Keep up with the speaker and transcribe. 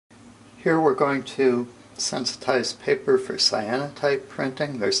Here we're going to sensitize paper for cyanotype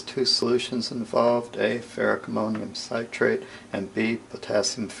printing. There's two solutions involved, A, ferric ammonium citrate, and B,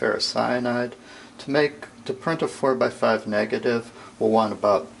 potassium ferrocyanide. To print a 4x5 negative, we'll want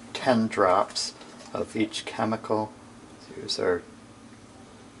about 10 drops of each chemical. So here's our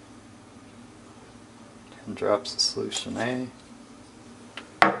 10 drops of solution A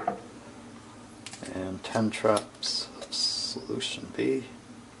and 10 drops of solution B.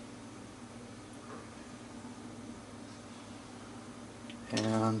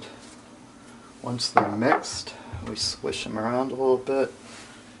 And once they're mixed, we swish them around a little bit,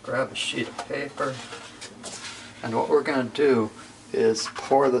 grab a sheet of paper, and what we're going to do is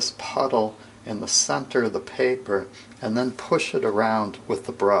pour this puddle in the center of the paper and then push it around with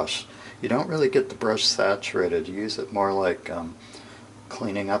the brush. You don't really get the brush saturated, you use it more like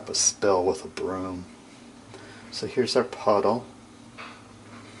cleaning up a spill with a broom. So here's our puddle,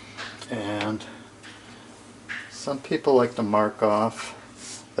 and some people like to mark off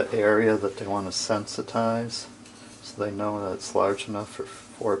the area that they want to sensitize so they know that it's large enough for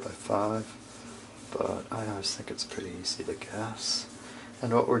 4x5, but I always think it's pretty easy to guess.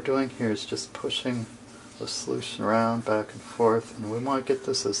 And what we're doing here is just pushing the solution around back and forth, and we want to get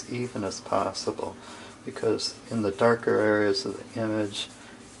this as even as possible because in the darker areas of the image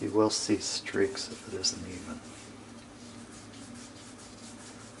you will see streaks if it isn't even.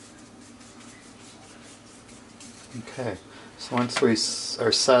 Okay, so once we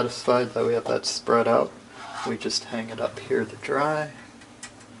are satisfied that we have that spread out, we just hang it up here to dry.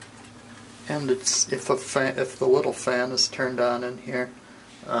 And it's if the little fan is turned on in here,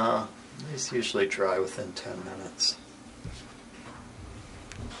 these usually dry within 10 minutes.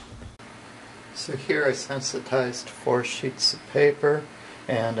 So here I sensitized 4 sheets of paper,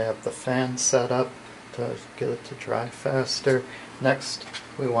 and I have the fan set up to get it to dry faster. Next,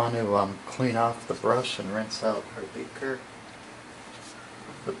 we want to clean off the brush and rinse out our beaker.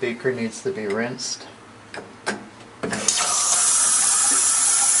 The beaker needs to be rinsed 4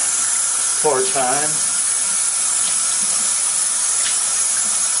 times.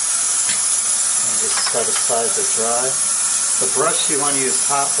 And just set aside to dry. The brush, you want to use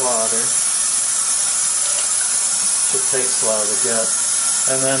hot water. It takes a while to get.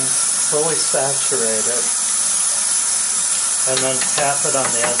 And then fully saturate it. And then tap it on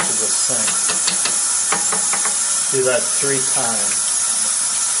the edge of the sink. Do that 3 times.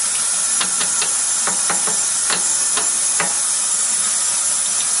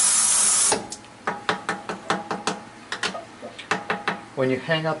 When you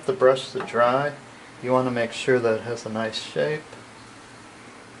hang up the brush to dry, you want to make sure that it has a nice shape.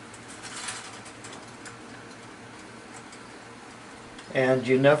 And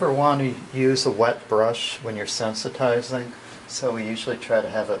you never want to use a wet brush when you're sensitizing, so we usually try to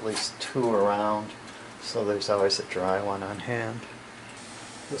have at least 2 around, so there's always a dry one on hand.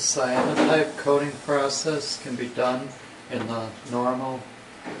 The cyanotype coating process can be done in the normal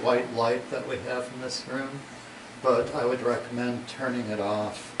white light that we have in this room, but I would recommend turning it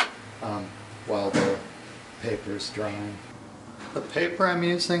off while the paper is drying. The paper I'm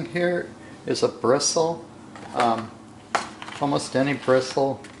using here is a bristle. Almost any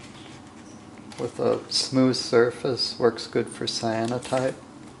bristle with a smooth surface works good for cyanotype.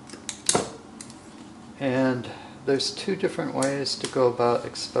 And there's 2 different ways to go about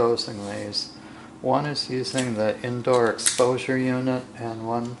exposing these. One is using the indoor exposure unit, and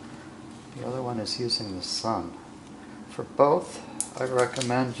the other one is using the sun. For both, I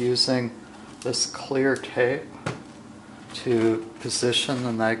recommend using this clear tape to position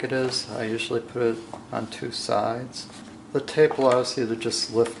the negatives. I usually put it on 2 sides. The tape allows you to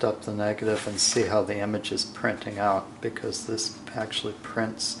just lift up the negative and see how the image is printing out, because this actually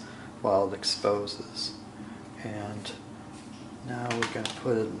prints while it exposes. And now we're going to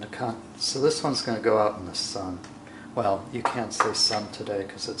put it in the so this one's going to go out in the sun. Well, you can't say sun today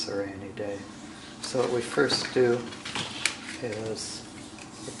because it's a rainy day. So what we first do is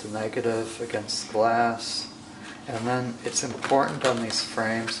put the negative against glass, and then it's important on these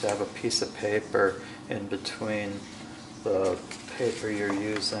frames to have a piece of paper in between the paper you're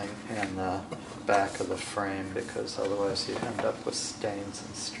using and the back of the frame, because otherwise you end up with stains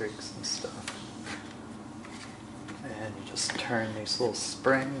and streaks and stuff. And you just turn these little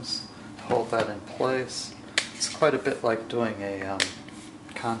springs, hold that in place. It's quite a bit like doing a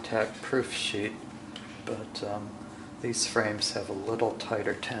contact proof sheet, but these frames have a little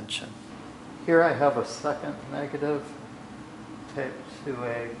tighter tension. Here I have a second negative taped to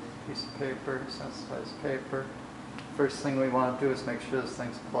a piece of paper, sensitized paper. First thing we want to do is make sure this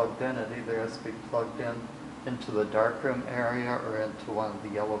thing's plugged in. It either has to be plugged in into the darkroom area or into one of the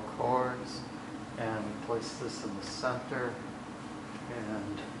yellow cords, and place this in the center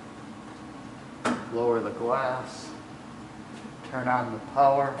and lower the glass, turn on the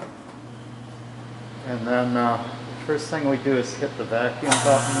power, and then the first thing we do is hit the vacuum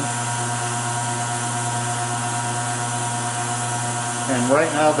button. And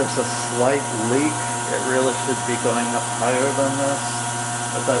right now there's a slight leak. It really should be going up higher than this,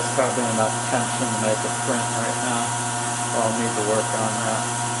 but that's probably enough tension to make a print right now. I'll need to work on that.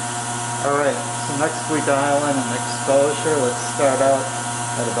 Alright, so next we dial in an exposure. Let's start out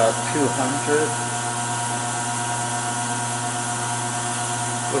at about 200,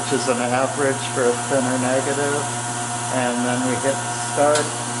 which is an average for a thinner negative. And then we hit start,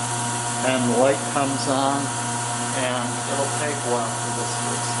 and the light comes on, and it'll take a while for this to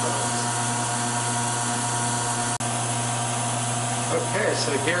expose. Okay,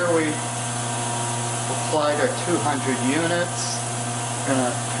 so here we applied our 200 units. We're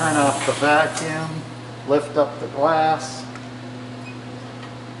going to turn off the vacuum, lift up the glass,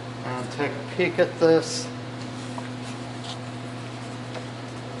 and take a peek at this.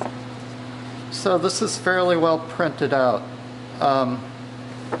 So this is fairly well printed out.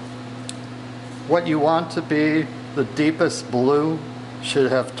 What you want to be, the deepest blue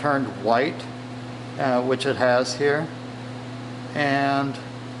should have turned white, which it has here. And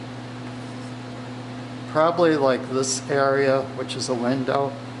probably like this area, which is a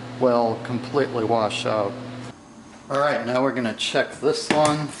window, will completely wash out. Alright, now we're going to check this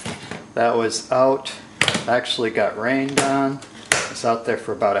one. That was out, actually got rained on. It's out there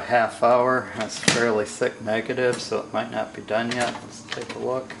for about a half hour. That's fairly thick negative, so it might not be done yet. Let's take a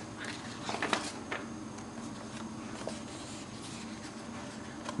look.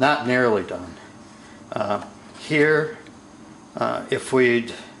 Not nearly done. Here, if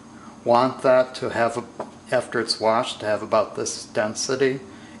we'd want that to have, after it's washed, to have about this density,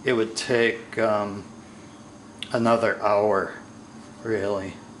 it would take another hour,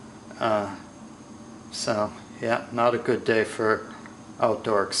 really. So, yeah, not a good day for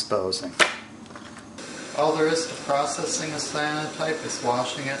outdoor exposing. All there is to processing a cyanotype is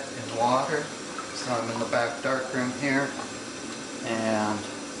washing it in water. So I'm in the back darkroom here, and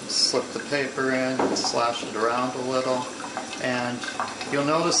slip the paper in and slash it around a little. And you'll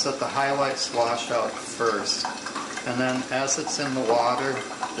notice that the highlights wash out first, and then as it's in the water,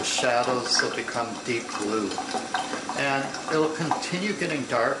 the shadows will become deep blue. And it'll continue getting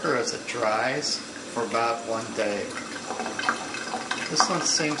darker as it dries for about 1 day. This one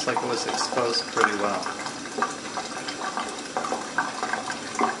seems like it was exposed pretty well.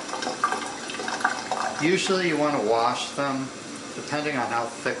 Usually you want to wash them depending on how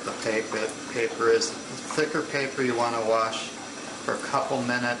thick the paper is. The thicker paper you want to wash for a couple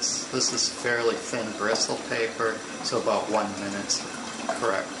minutes. This is fairly thin bristle paper, so about 1 minute's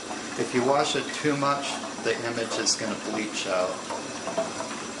correct. If you wash it too much, the image is going to bleach out.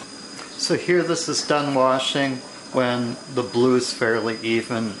 So here this is done washing when the blue is fairly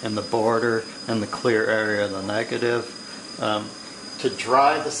even in the border and the clear area of the negative. To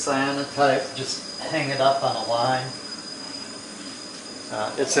dry the cyanotype, just hang it up on a line.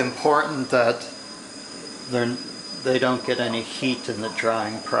 It's important that they don't get any heat in the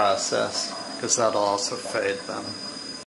drying process, because that'll also fade them.